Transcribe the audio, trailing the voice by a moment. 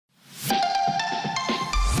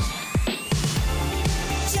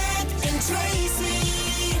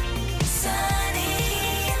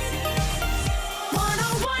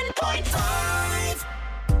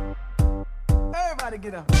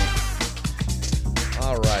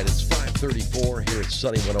All right, it's 5:34 here at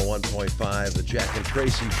Sunny 101.5, the Jack and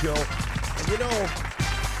Tracy Show. And you know,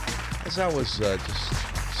 as I was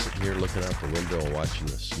just sitting here looking out the window and watching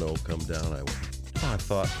the snow come down, I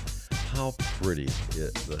thought, how pretty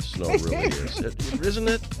the snow really is. Isn't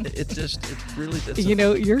it? It really is. You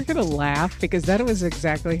know, you're going to laugh because that was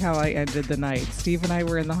exactly how I ended the night. Steve and I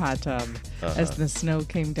were in the hot tub as the snow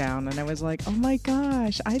came down, and I was like, oh my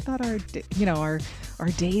gosh, I thought our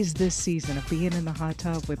days this season of being in the hot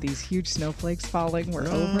tub with these huge snowflakes falling were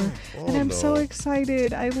over. And I'm so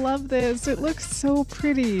excited. I love this. It looks so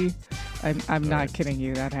pretty. I'm not kidding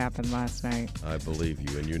you. That happened last night. I believe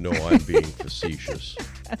you, and you know I'm being facetious.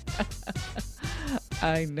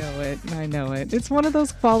 I know it. It's one of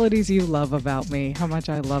those qualities you love about me, how much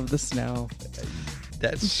I love the snow.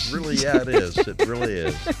 That's really, it is. It really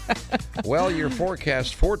is. Well, your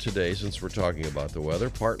forecast for today, since we're talking about the weather,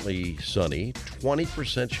 partly sunny,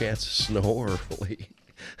 20% chance of snow early.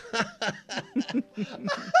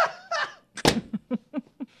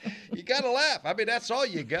 You got to laugh. I mean, that's all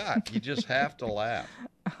you got. You just have to laugh.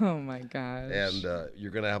 Oh, my gosh. And you're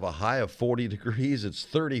going to have a high of 40 degrees. It's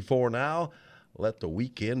 34 now. Let the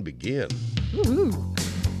weekend begin. Woo-hoo.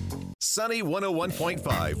 Sunny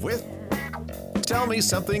 101.5 with Tell Me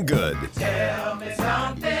Something Good. Tell me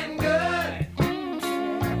something good.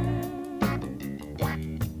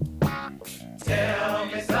 Tell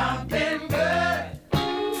me something good.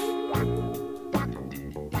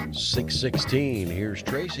 6:16. Here's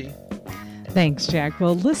Tracy. Thanks, Jack.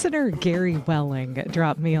 Well, listener Gary Welling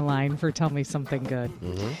dropped me a line for Tell Me Something Good.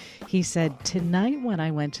 He said, tonight when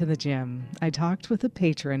I went to the gym, I talked with a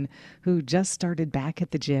patron who just started back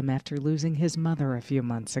at the gym after losing his mother a few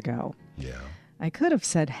months ago. Yeah. I could have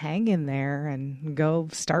said hang in there and go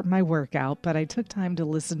start my workout, but I took time to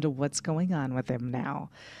listen to what's going on with him now.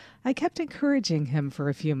 I kept encouraging him for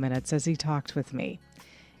a few minutes as he talked with me.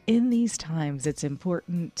 In these times, it's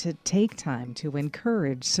important to take time to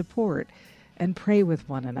encourage, support, and pray with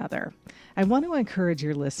one another. I want to encourage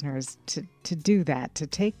your listeners to do that, to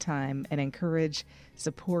take time and encourage,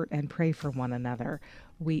 support, and pray for one another.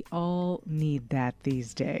 We all need that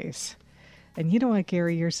these days. And you know what,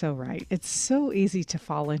 Gary, you're so right. It's so easy to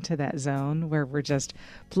fall into that zone where we're just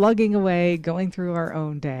plugging away, going through our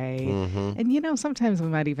own day. And, you know, sometimes we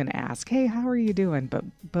might even ask, hey, how are you doing?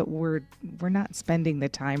 But we're not spending the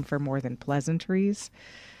time for more than pleasantries.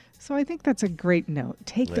 So I think that's a great note.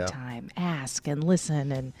 Take the time, ask and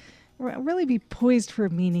listen, and really be poised for a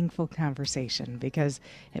meaningful conversation, because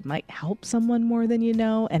it might help someone more than you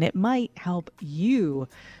know, and it might help you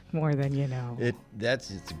more than you know.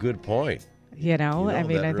 It's a good point. You know, I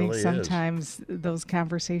mean, I think really sometimes those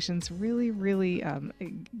conversations really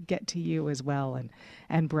get to you as well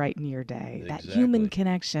and brighten your day. Exactly. That human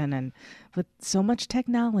connection, and with so much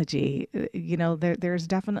technology, you know, there's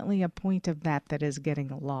definitely a point of that is getting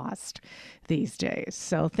lost these days.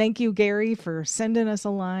 So thank you, Gary, for sending us a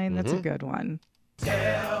line. That's a good one.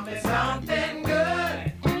 Tell me something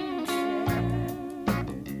good.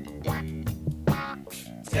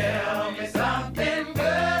 Tell me something good.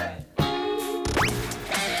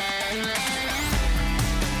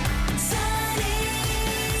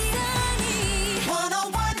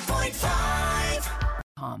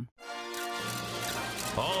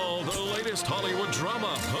 All the latest Hollywood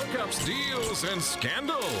drama, hookups, deals, and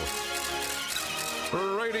scandal.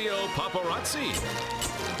 Radio Paparazzi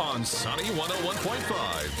on Sunny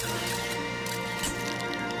 101.5.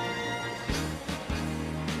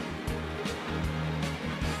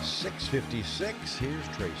 6:56. Here's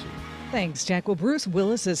Tracy. Thanks, Jack. Well, Bruce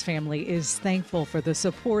Willis's family is thankful for the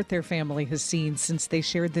support their family has seen since they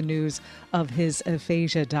shared the news of his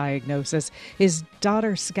aphasia diagnosis. His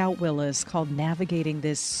daughter, Scout Willis, called navigating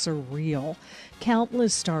this surreal.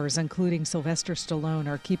 Countless stars, including Sylvester Stallone,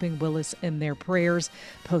 are keeping Willis in their prayers,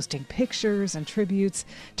 posting pictures and tributes.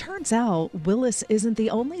 Turns out Willis isn't the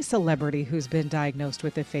only celebrity who's been diagnosed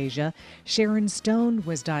with aphasia. Sharon Stone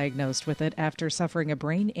was diagnosed with it after suffering a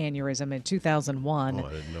brain aneurysm in 2001. Oh, I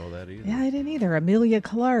didn't know that either. Yeah, I didn't either. Amelia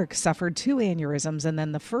Clark suffered 2 aneurysms, and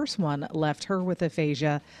then the first one left her with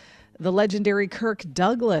aphasia. The legendary Kirk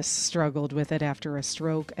Douglas struggled with it after a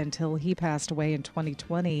stroke until he passed away in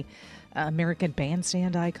 2020. American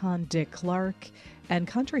Bandstand icon Dick Clark and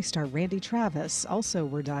country star Randy Travis also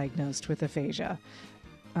were diagnosed with aphasia.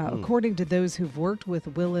 According to those who've worked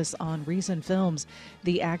with Willis on recent films,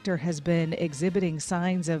 the actor has been exhibiting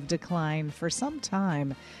signs of decline for some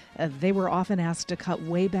time. They were often asked to cut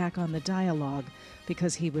way back on the dialogue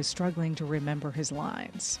because he was struggling to remember his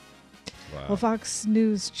lines. Wow. Well, Fox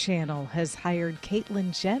News Channel has hired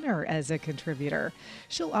Caitlyn Jenner as a contributor.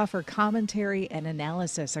 She'll offer commentary and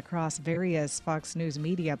analysis across various Fox News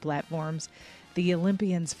media platforms. The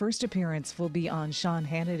Olympian's first appearance will be on Sean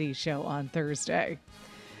Hannity's show on Thursday.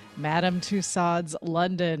 Madame Tussauds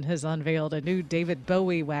London has unveiled a new David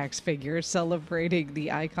Bowie wax figure celebrating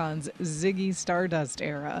the icon's Ziggy Stardust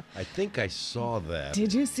era. I think I saw that.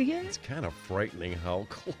 Did you see it? It's kind of frightening how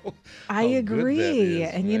close. I agree.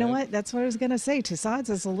 And you know man. what? That's what I was going to say. Tussauds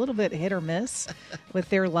is a little bit hit or miss with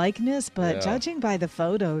their likeness, but Yeah. judging by the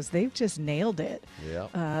photos, they've just nailed it.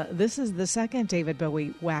 Yeah. This is the second David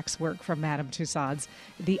Bowie wax work from Madame Tussauds.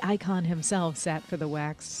 The icon himself sat for the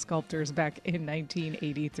wax sculptors back in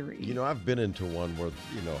 1983. You know, I've been into one where,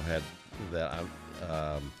 had that.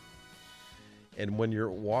 And when you're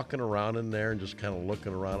walking around in there and just kind of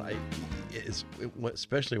looking around,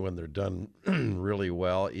 especially when they're done really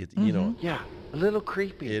well, Yeah, a little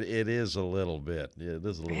creepy. it is a little bit. It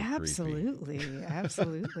is a little creepy.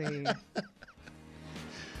 Absolutely.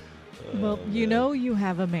 Well, you know you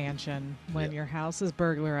have a mansion when your house is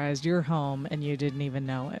burglarized, your home, and you didn't even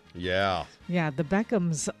know it. Yeah. Yeah, the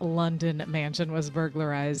Beckham's London mansion was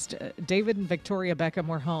burglarized. David and Victoria Beckham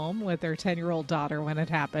were home with their 10-year-old daughter when it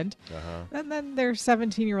happened. And then their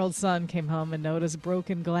 17-year-old son came home and noticed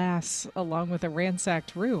broken glass along with a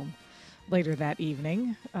ransacked room. Later that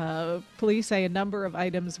evening, police say a number of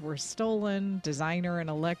items were stolen, designer and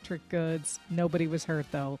electric goods. Nobody was hurt,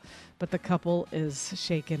 though, but the couple is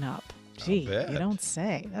shaken up. Gee, bet. you don't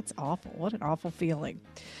say. That's awful. What an awful feeling.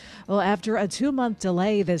 Well, after a 2-month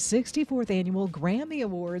delay, the 64th annual Grammy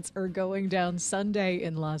Awards are going down Sunday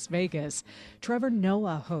in Las Vegas. Trevor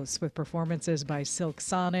Noah hosts with performances by Silk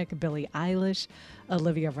Sonic, Billie Eilish,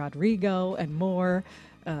 Olivia Rodrigo, and more.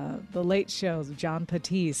 The Late Show's John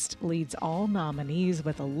Batiste leads all nominees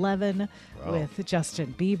with 11, with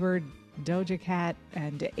Justin Bieber, Doja Cat,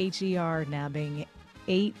 and HER nabbing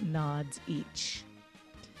 8 nods each.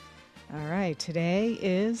 All right, today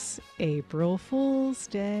is April Fool's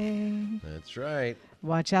Day. That's right.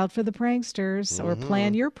 Watch out for the pranksters or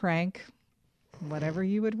plan your prank, whatever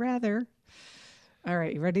you would rather. All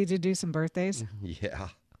right, you ready to do some birthdays? Yeah.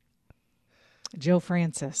 Joe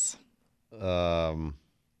Francis.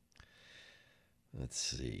 Let's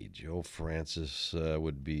see. Joe Francis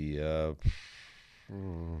would be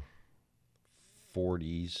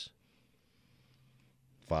 40s.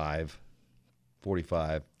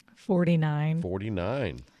 45. 49.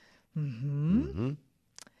 49.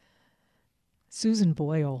 Susan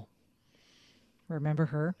Boyle. Remember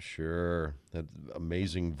her? Sure. That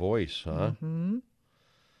amazing voice, huh? Mm-hmm.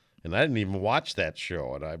 And I didn't even watch that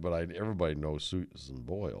show, but everybody knows Susan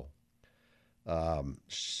Boyle.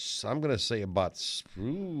 So I'm going to say about,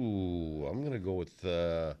 I'm going to go with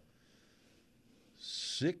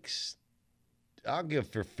 6. I'll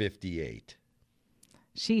give her 58.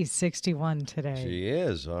 She's 61 today. She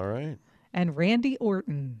is, all right. And Randy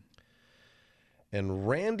Orton. And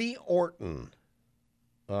Randy Orton.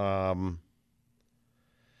 Randy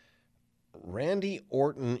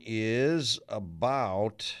Orton is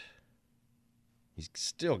about, he's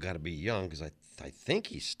still got to be young because I think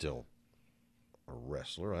he's still a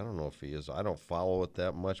wrestler. I don't know if he is. I don't follow it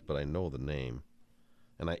that much, but I know the name.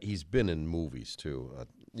 And he's been in movies too.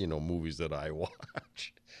 Movies that I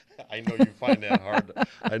watch. I know you find that hard.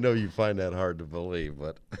 I know you find that hard to believe,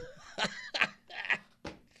 but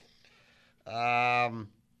I'll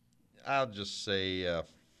just say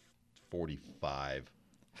 45.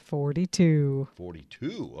 42.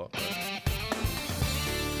 42. Okay.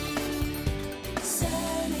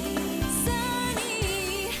 Sunny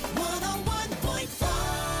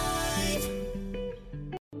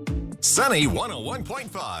 101.5. Sunny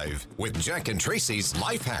 101.5 with Jack and Tracy's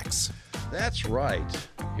Life Hacks. That's right.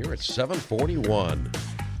 Here at 7:41.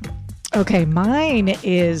 Okay, mine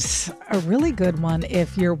is a really good one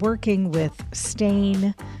if you're working with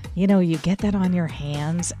stain. You get that on your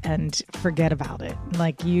hands and forget about it.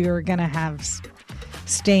 Like you're going to have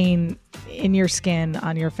stain in your skin,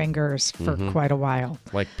 on your fingers for quite a while.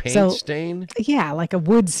 Like paint stain? Yeah, like a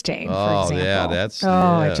wood stain, for example. Yeah, that's...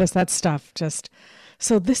 just that stuff.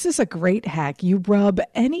 So this is a great hack. You rub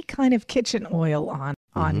any kind of kitchen oil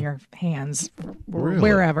on your hands,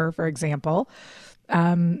 wherever, for example,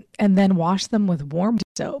 and then wash them with warm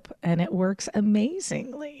soap, and it works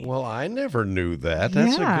amazingly. Well, I never knew that.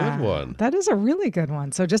 That's a good one. That is a really good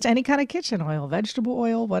one. So just any kind of kitchen oil, vegetable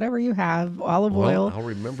oil, whatever you have, olive oil. I'll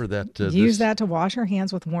remember that. Use that to wash your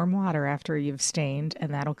hands with warm water after you've stained,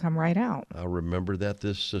 and that'll come right out. I'll remember that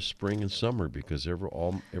this spring and summer because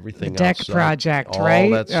everything The deck outside, project, all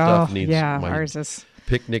right? that stuff needs. Yeah, ours is.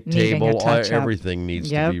 picnic needing a table, touch-up. everything needs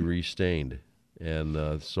to Yep. be restained.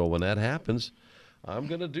 And so when that happens, I'm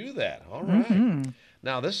going to do that. All right.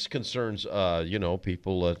 Now, this concerns,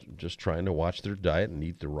 people just trying to watch their diet and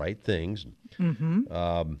eat the right things.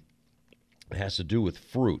 It has to do with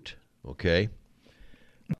fruit, okay?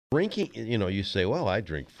 Drinking, you say, well, I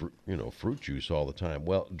drink fruit juice all the time.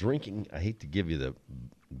 Well, drinking, I hate to give you the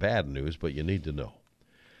bad news, but you need to know.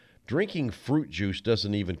 Drinking fruit juice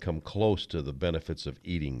doesn't even come close to the benefits of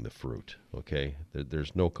eating the fruit, okay?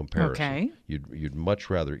 There's no comparison. Okay. You'd much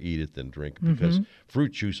rather eat it than drink it because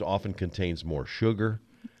fruit juice often contains more sugar.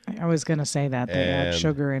 I was going to say that. They add And-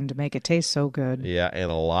 sugar in to make it taste so good. Yeah, and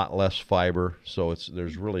a lot less fiber. So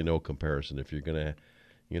there's really no comparison. If you're gonna,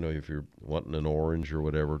 if you're wanting an orange or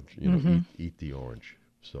whatever, eat the orange.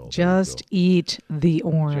 So there you Just go. eat the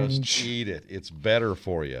orange. Just eat it. It's better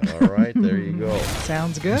for you. All right, there you go.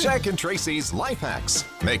 Sounds good. Jack and Tracy's Life Hacks,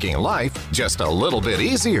 making life just a little bit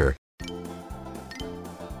easier.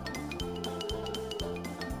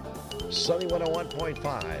 Sunny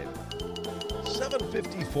 101.5,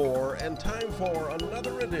 7:54, and time for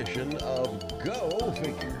another edition of Go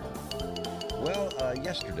Figure. Well,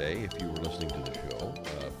 yesterday, if you were listening to the show,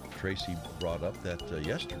 Tracy brought up that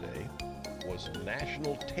yesterday was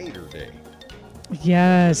National Tater Day.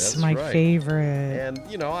 Yes, That's my right. favorite.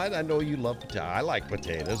 And, I know you love potatoes. I like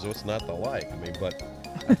potatoes. What's not to like? I mean, but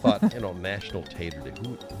I thought, National Tater Day.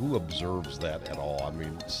 Who observes that at all? I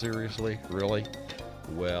mean, seriously? Really?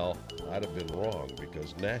 Well, I'd have been wrong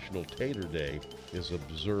because National Tater Day is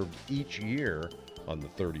observed each year on the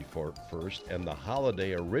 31st, and the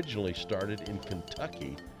holiday originally started in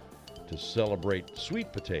Kentucky to celebrate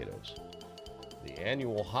sweet potatoes. The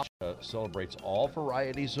annual holiday celebrates all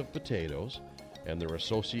varieties of potatoes and their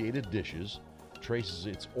associated dishes, traces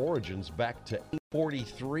its origins back to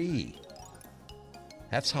 1843.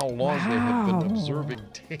 That's how long they have been Wow. observing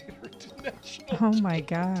National Oh my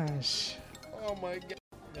gosh. Oh my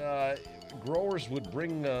God. Growers would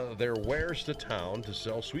bring their wares to town to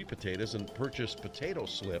sell sweet potatoes and purchase potato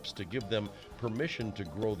slips to give them permission to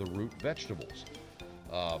grow the root vegetables.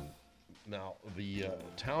 Now, the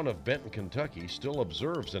town of Benton, Kentucky still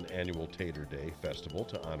observes an annual Tater Day festival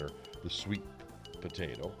to honor the sweet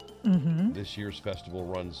potato. This year's festival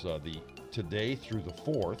runs today through the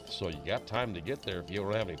 4th, so you got time to get there if you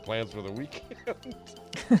don't have any plans for the weekend.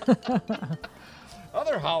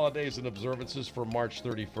 Other holidays and observances for March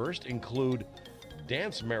 31st include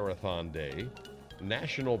Dance Marathon Day,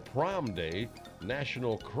 National Prom Day,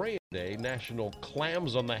 National Crayon Day, National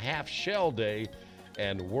Clams on the Half Shell Day,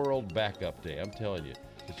 and World Backup Day. I'm telling you,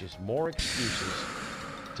 it's just more excuses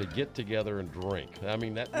to get together and drink. I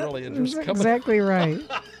mean, that really is That's just coming. exactly right.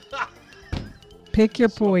 Pick your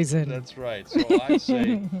poison. That's right. So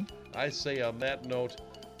I say on that note,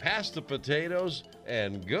 pass the potatoes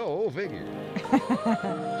and go figure.